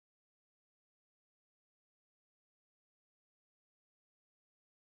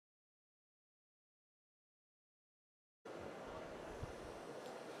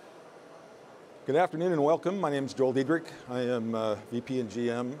Good afternoon and welcome. My name is Joel Dedrick. I am VP and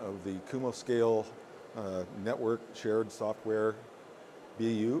GM of the Kumoscale Network Shared Software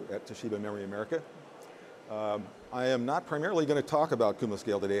BU at Toshiba Memory America. I am not primarily going to talk about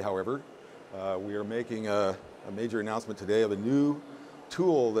Kumoscale today, however. We are making a major announcement today of a new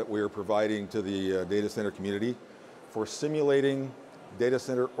tool that we are providing to the data center community for simulating data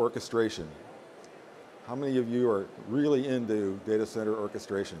center orchestration. How many of you are really into data center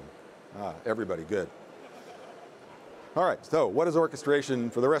orchestration? Everybody, good. All right, so what is orchestration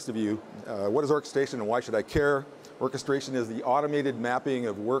for the rest of you? What is orchestration and why should I care? Orchestration is the automated mapping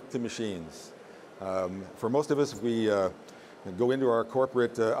of work to machines. For most of us, if we go into our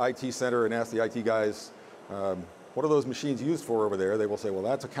corporate IT center and ask the IT guys, what are those machines used for over there? They will say, well,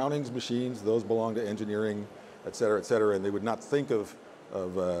 that's accounting's machines, those belong to engineering, et cetera, and they would not think of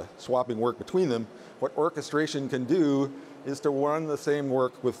swapping work between them. What orchestration can do is to run the same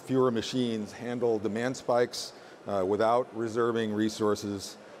work with fewer machines, handle demand spikes without reserving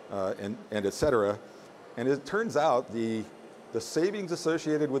resources, and et cetera. And it turns out the savings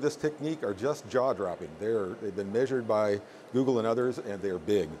associated with this technique are just jaw-dropping. They've been measured by Google and others, and they're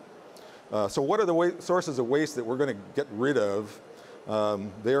big. So what are the sources of waste that we're going to get rid of?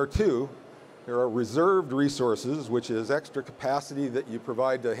 There are two. There are reserved resources, which is extra capacity that you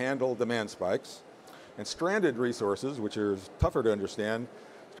provide to handle demand spikes, and stranded resources, which are tougher to understand.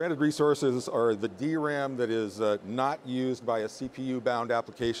 Stranded resources are the DRAM that is not used by a CPU-bound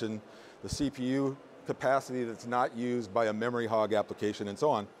application, the CPU capacity that's not used by a memory hog application, and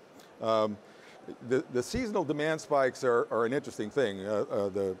so on. The seasonal demand spikes are an interesting thing.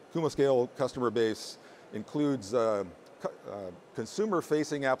 The Kumoscale customer base includes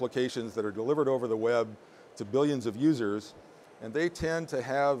consumer-facing applications that are delivered over the web to billions of users, and they tend to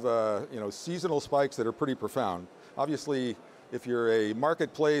have seasonal spikes that are pretty profound. Obviously, if you're a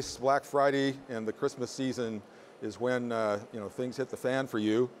marketplace, Black Friday and the Christmas season is when things hit the fan for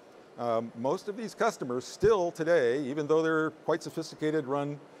you. Most of these customers still today, even though they're quite sophisticated,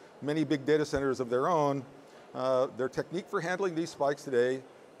 run many big data centers of their own. Their technique for handling these spikes today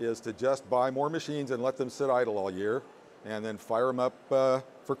is to just buy more machines and let them sit idle all year, and then fire them up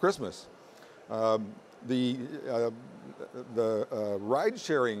for Christmas. The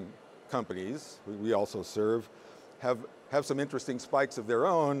ride-sharing companies we also serve have some interesting spikes of their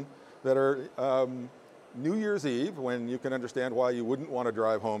own that are New Year's Eve, when you can understand why you wouldn't want to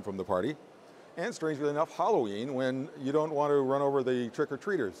drive home from the party, and strangely enough, Halloween, when you don't want to run over the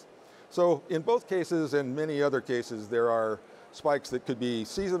trick-or-treaters. So in both cases and many other cases, there are spikes that could be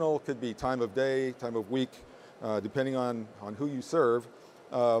seasonal, could be time of day, time of week, depending on who you serve.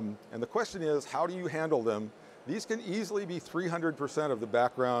 And the question is, how do you handle them? These can easily be 300% of the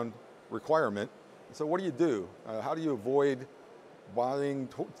background requirement. So what do? How do you avoid buying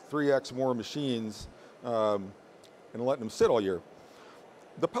 3x more machines and letting them sit all year?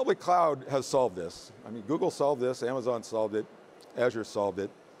 The public cloud has solved this. I mean, Google solved this, Amazon solved it, Azure solved it.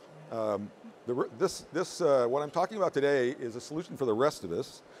 What I'm talking about today is a solution for the rest of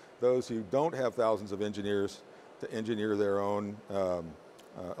us, those who don't have thousands of engineers to engineer their own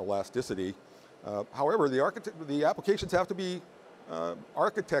elasticity. However, the applications have to be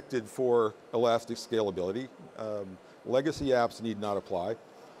architected for elastic scalability. Legacy apps need not apply.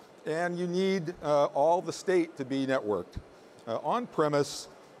 And you need all the state to be networked. On-premise,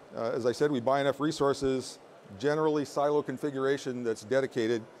 as I said, we buy enough resources, generally silo configuration that's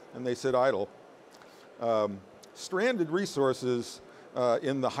dedicated, and they sit idle. Stranded resources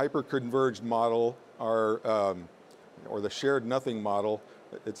in the hyper-converged model are, or the shared nothing model,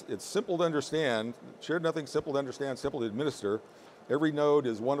 it's simple to understand. Shared nothing, simple to understand, simple to administer. Every node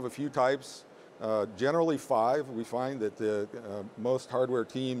is one of a few types, generally 5. We find that most hardware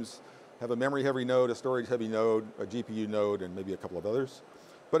teams have a memory-heavy node, a storage-heavy node, a GPU node, and maybe a couple of others.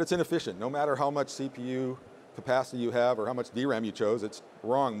 But it's inefficient. No matter how much CPU capacity you have or how much DRAM you chose, it's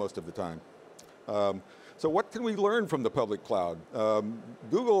wrong most of the time. So what can we learn from the public cloud?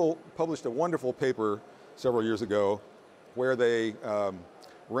 Google published a wonderful paper several years ago where they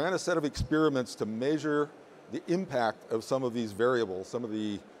ran a set of experiments to measure the impact of some of these variables, some of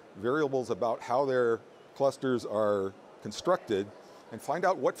the variables about how their clusters are constructed, and find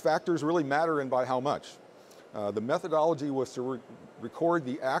out what factors really matter and by how much. The methodology was to record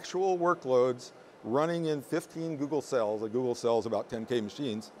the actual workloads running in 15 Google cells. A Google cell is about 10K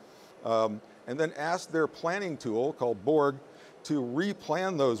machines, and then ask their planning tool called Borg to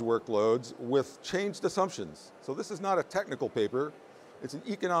replan those workloads with changed assumptions. So this is not a technical paper, it's an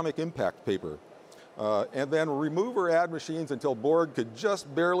economic impact paper. And then remove or add machines until Borg could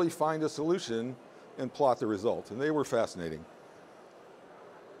just barely find a solution and plot the results. And they were fascinating.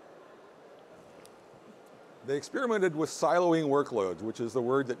 they experimented with siloing workloads, which is the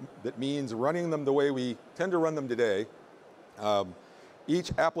word that means running them the way we tend to run them today.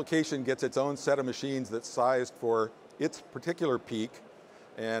 Each application gets its own set of machines that's sized for its particular peak,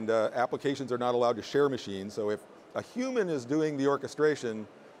 and applications are not allowed to share machines. So if a human is doing the orchestration,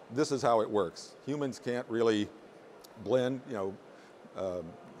 this is how it works. Humans can't really blend,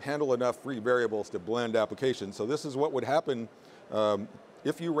 handle enough free variables to blend applications. So this is what would happen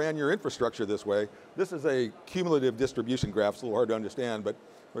if you ran your infrastructure this way. This is a cumulative distribution graph. It's a little hard to understand, but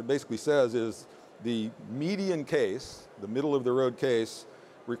what it basically says is the median case, the middle of the road case,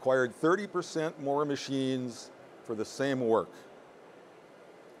 required 30% more machines for the same work.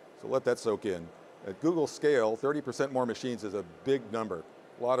 So let that soak in. At Google scale, 30% more machines is a big number,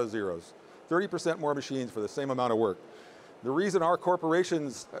 a lot of zeros. 30% more machines for the same amount of work. The reason our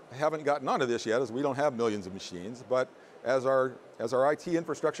corporations haven't gotten onto this yet is we don't have millions of machines, but as our IT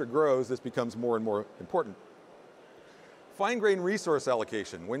infrastructure grows, this becomes more and more important. Fine-grained resource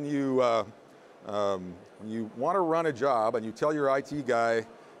allocation. When you want to run a job and you tell your IT guy,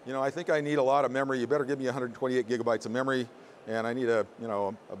 I think I need a lot of memory, you better give me 128 gigabytes of memory, and I need a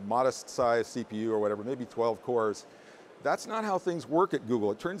modest size CPU or whatever, maybe 12 cores. That's not how things work at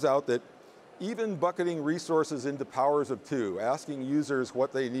Google. It turns out that even bucketing resources into powers of 2, asking users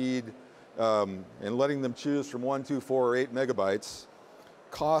what they need and letting them choose from 1, 2, 4, or 8 megabytes,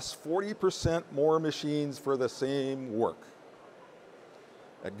 costs 40% more machines for the same work.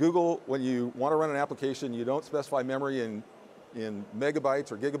 At Google, when you want to run an application, you don't specify memory in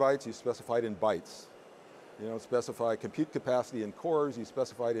megabytes or gigabytes, you specify it in bytes. You don't specify compute capacity in cores, you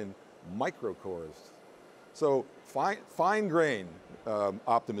specify it in microcores. So fine-grained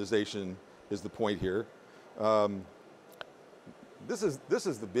optimization is the point here. This is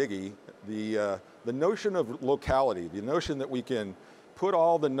the biggie, the notion of locality, the notion that we can put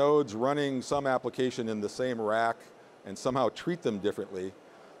all the nodes running some application in the same rack and somehow treat them differently.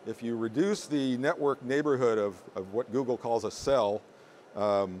 If you reduce the network neighborhood of what Google calls a cell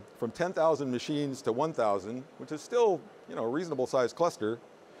from 10,000 machines to 1,000, which is still a reasonable sized cluster,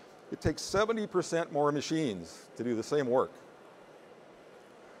 it takes 70% more machines to do the same work.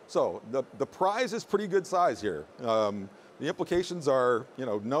 So the prize is pretty good size here. The implications are,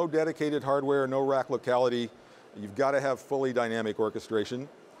 no dedicated hardware, no rack locality. You've got to have fully dynamic orchestration.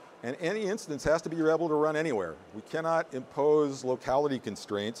 And any instance has to be able to run anywhere. We cannot impose locality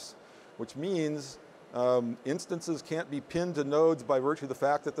constraints, which means instances can't be pinned to nodes by virtue of the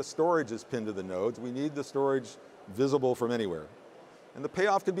fact that the storage is pinned to the nodes. We need the storage visible from anywhere. And the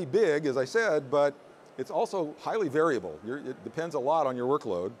payoff can be big, as I said, but it's also highly variable. It depends a lot on your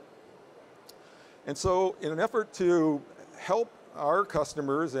workload. And so in an effort to help our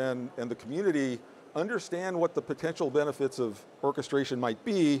customers and the community understand what the potential benefits of orchestration might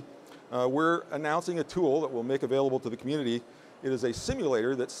be, we're announcing a tool that we'll make available to the community. It is a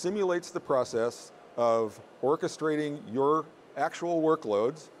simulator that simulates the process of orchestrating your actual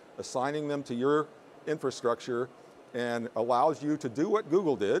workloads, assigning them to your infrastructure, and allows you to do what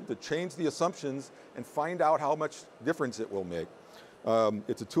Google did, to change the assumptions and find out how much difference it will make.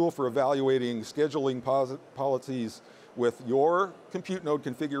 It's a tool for evaluating scheduling policies with your compute node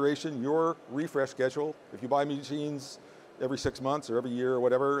configuration, your refresh schedule. If you buy machines every 6 months or every year or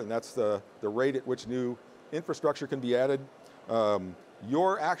whatever, and that's the rate at which new infrastructure can be added,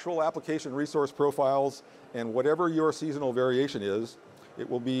 your actual application resource profiles and whatever your seasonal variation is, it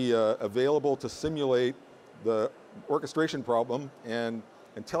will be available to simulate the orchestration problem and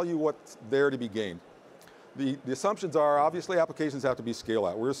tell you what's there to be gained. The assumptions are, obviously, applications have to be scale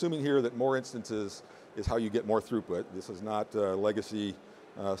out. We're assuming here that more instances is how you get more throughput. This is not a legacy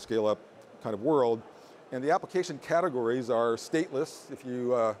scale up kind of world. And the application categories are stateless. If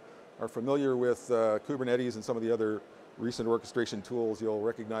you are familiar with Kubernetes and some of the other recent orchestration tools, you'll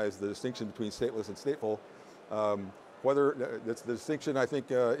recognize the distinction between stateless and stateful. That's the distinction, I think,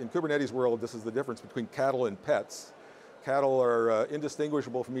 in Kubernetes world, this is the difference between cattle and pets. Cattle are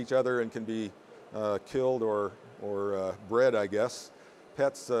indistinguishable from each other and can be killed or bred, I guess.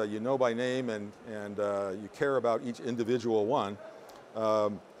 Pets you know by name and you care about each individual one.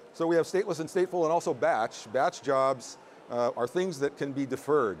 So we have stateless and stateful and also batch. Batch jobs are things that can be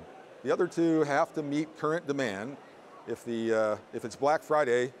deferred. The other two have to meet current demand. If it's Black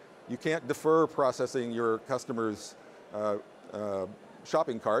Friday, you can't defer processing your customer's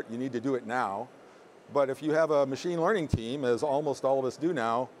shopping cart. You need to do it now. But if you have a machine learning team, as almost all of us do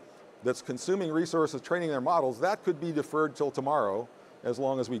now, that's consuming resources, training their models, that could be deferred till tomorrow, as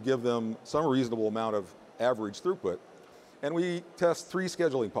long as we give them some reasonable amount of average throughput. And we test 3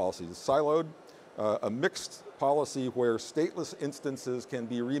 scheduling policies: siloed, a mixed policy where stateless instances can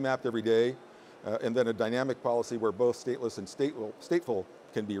be remapped every day, and then a dynamic policy where both stateless and stateful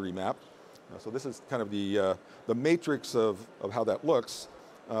can be remapped. So this is kind of the matrix of how that looks,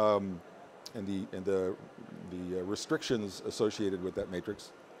 and the restrictions associated with that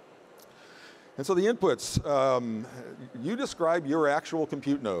matrix. And so the inputs, you describe your actual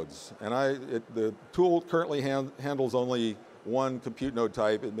compute nodes, and the tool currently handles only one compute node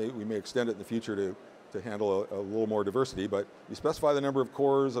type. We may extend it in the future to handle a little more diversity, but you specify the number of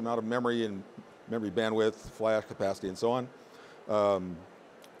cores, amount of memory, and memory bandwidth, flash capacity, and so on.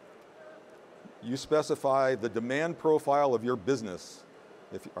 You specify the demand profile of your business.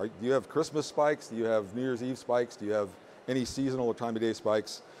 Do you have Christmas spikes? Do you have New Year's Eve spikes? Do you have any seasonal or time of day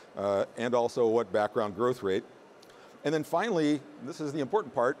spikes? And also what background growth rate. And then finally, this is the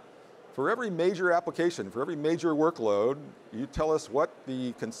important part, for every major application, for every major workload, you tell us what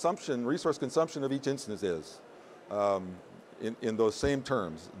the resource consumption of each instance is in those same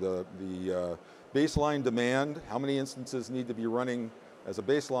terms. The baseline demand, how many instances need to be running as a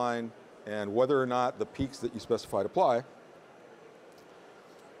baseline, and whether or not the peaks that you specified apply.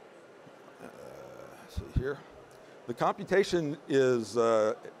 See here. The computation is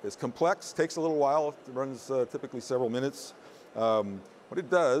complex, takes a little while, it runs typically several minutes. What it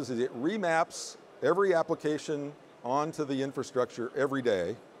does is it remaps every application onto the infrastructure every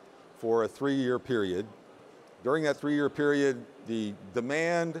day for a 3-year period. During that 3-year period, the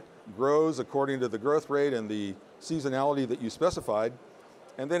demand grows according to the growth rate and the seasonality that you specified,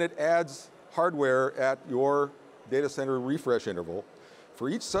 and then it adds hardware at your data center refresh interval. For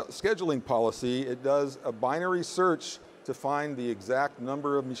each scheduling policy, it does a binary search to find the exact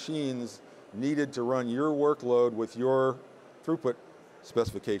number of machines needed to run your workload with your throughput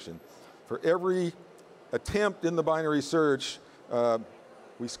specification. For every attempt in the binary search,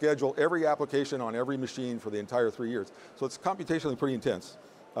 we schedule every application on every machine for the entire 3 years. So it's computationally pretty intense.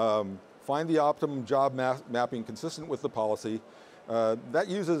 Find the optimum job mapping consistent with the policy. That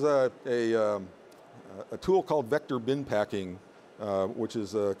uses a tool called vector bin packing, which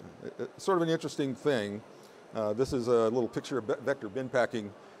is sort of an interesting thing. This is a little picture of vector bin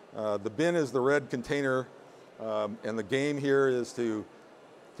packing. The bin is the red container, and the game here is to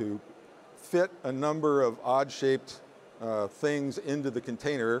fit a number of odd-shaped things into the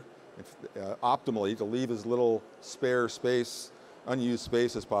container optimally to leave as little spare space, unused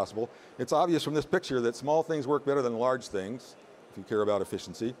space as possible. It's obvious from this picture that small things work better than large things, if you care about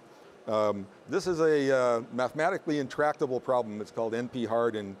efficiency. This is a mathematically intractable problem. It's called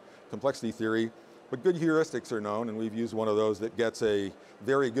NP-hard in complexity theory, but good heuristics are known, and we've used one of those that gets a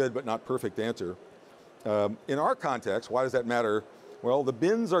very good but not perfect answer. In our context, why does that matter? Well, the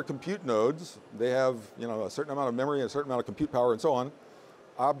bins are compute nodes. They have a certain amount of memory and a certain amount of compute power and so on.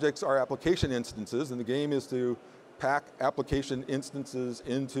 Objects are application instances, and the game is to pack application instances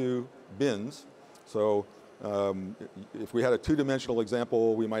into bins. So if we had a 2-dimensional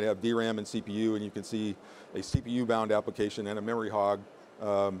example, we might have DRAM and CPU, and you can see a CPU-bound application and a memory hog.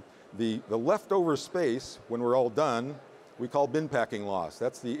 The leftover space, when we're all done, we call bin packing loss.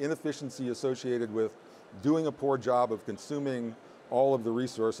 That's the inefficiency associated with doing a poor job of consuming all of the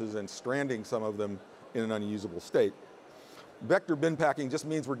resources and stranding some of them in an unusable state. Vector bin packing just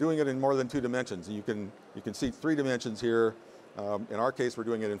means we're doing it in more than 2 dimensions. You can see 3 dimensions here. In our case, we're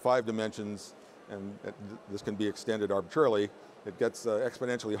doing it in 5 dimensions, and this can be extended arbitrarily. It gets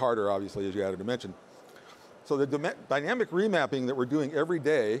exponentially harder, obviously, as you add a dimension. So the dynamic remapping that we're doing every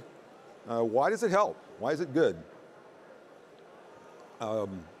day, why does it help? Why is it good?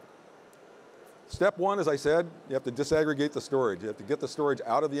 Step 1, as I said, you have to disaggregate the storage. You have to get the storage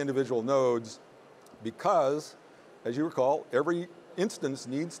out of the individual nodes because, as you recall, every instance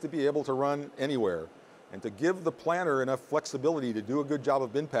needs to be able to run anywhere. And to give the planner enough flexibility to do a good job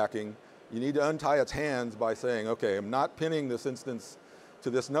of bin packing, you need to untie its hands by saying, okay, I'm not pinning this instance to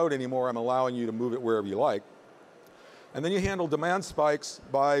this node anymore, I'm allowing you to move it wherever you like. And then you handle demand spikes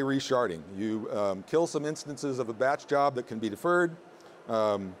by resharding. You kill some instances of a batch job that can be deferred.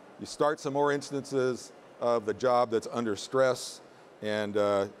 You start some more instances of the job that's under stress, and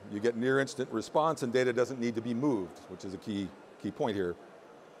you get near instant response, and data doesn't need to be moved, which is a key point here.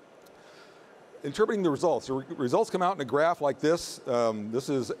 Interpreting the results. The results come out in a graph like this. This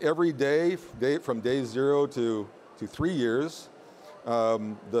is every day from day 0 to 3 years.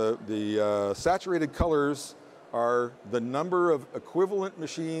 The saturated colors are the number of equivalent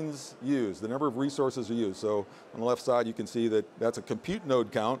machines used, the number of resources are used. So on the left side, you can see that that's a compute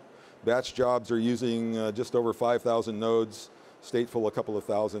node count. Batch jobs are using just over 5,000 nodes, stateful a couple of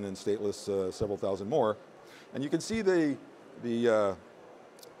thousand, and stateless several thousand more. And you can see the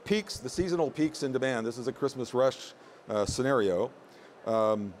peaks, the seasonal peaks in demand. This is a Christmas rush scenario.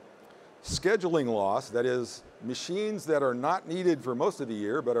 scheduling loss, that is, machines that are not needed for most of the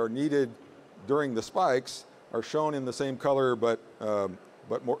year but are needed during the spikes, are shown in the same color but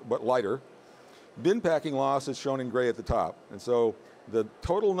lighter. Bin packing loss is shown in gray at the top. And so the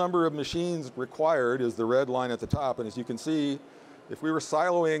total number of machines required is the red line at the top. And as you can see, if we were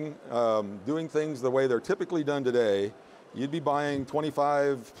siloing, doing things the way they're typically done today, you'd be buying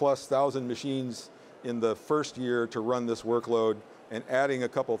 25,000+ machines in the first year to run this workload and adding a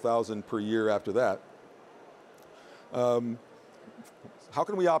couple thousand per year after that. How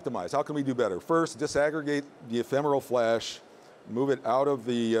can we optimize? How can we do better? First, disaggregate the ephemeral flash, move it out of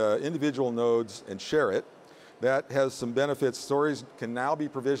the individual nodes and share it. That has some benefits. Storage can now be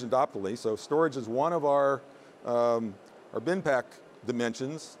provisioned optimally. So storage is one of our bin pack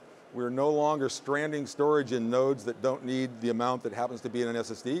dimensions. We're no longer stranding storage in nodes that don't need the amount that happens to be in an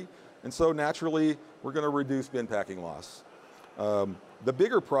SSD. And so naturally, we're going to reduce bin packing loss. The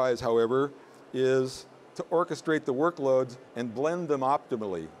bigger prize, however, is to orchestrate the workloads and blend them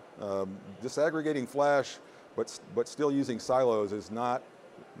optimally. Disaggregating flash, but still using silos is not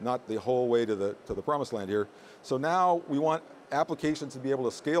the whole way to the promised land here. So now we want applications to be able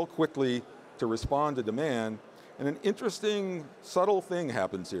to scale quickly to respond to demand. And an interesting, subtle thing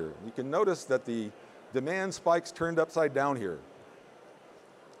happens here. You can notice that the demand spikes turned upside down here.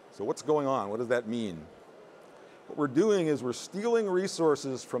 So what's going on? What does that mean? What we're doing is we're stealing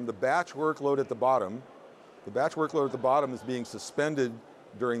resources from the batch workload at the bottom. The batch workload at the bottom is being suspended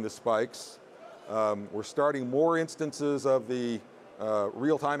during the spikes. We're starting more instances of the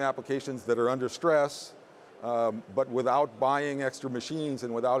real-time applications that are under stress, but without buying extra machines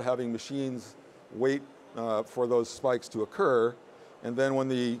and without having machines wait for those spikes to occur. And then when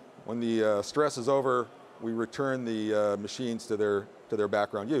the stress is over, we return the machines to their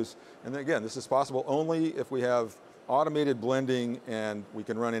background use. And then again, this is possible only if we have automated blending and we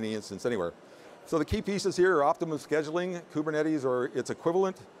can run any instance anywhere. So the key pieces here are optimum scheduling, Kubernetes or its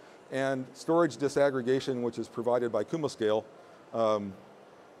equivalent, and storage disaggregation, which is provided by KumoScale. The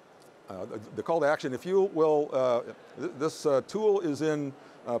call to action, if you will, this tool is in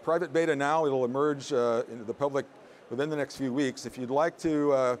private beta now. It'll emerge into the public within the next few weeks. If you'd like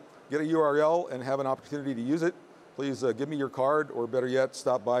to get a URL and have an opportunity to use it, please give me your card, or better yet,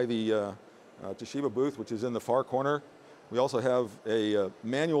 stop by the Toshiba booth, which is in the far corner. We also have a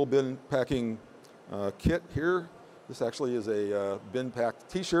manual bin packing kit here. This actually is a bin packed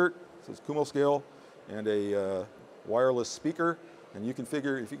t-shirt. This is KumoScale, and a wireless speaker. And you can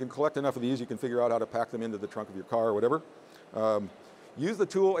figure, if you can collect enough of these, you can figure out how to pack them into the trunk of your car or whatever. Use the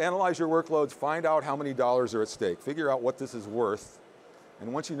tool, analyze your workloads, find out how many dollars are at stake. Figure out what this is worth.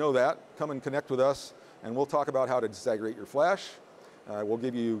 And once you know that, come and connect with us, and we'll talk about how to disaggregate your flash. We'll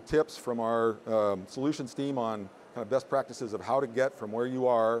give you tips from our solutions team on kind of best practices of how to get from where you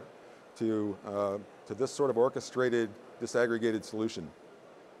are to this sort of orchestrated, disaggregated solution.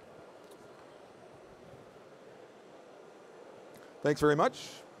 Thanks very much.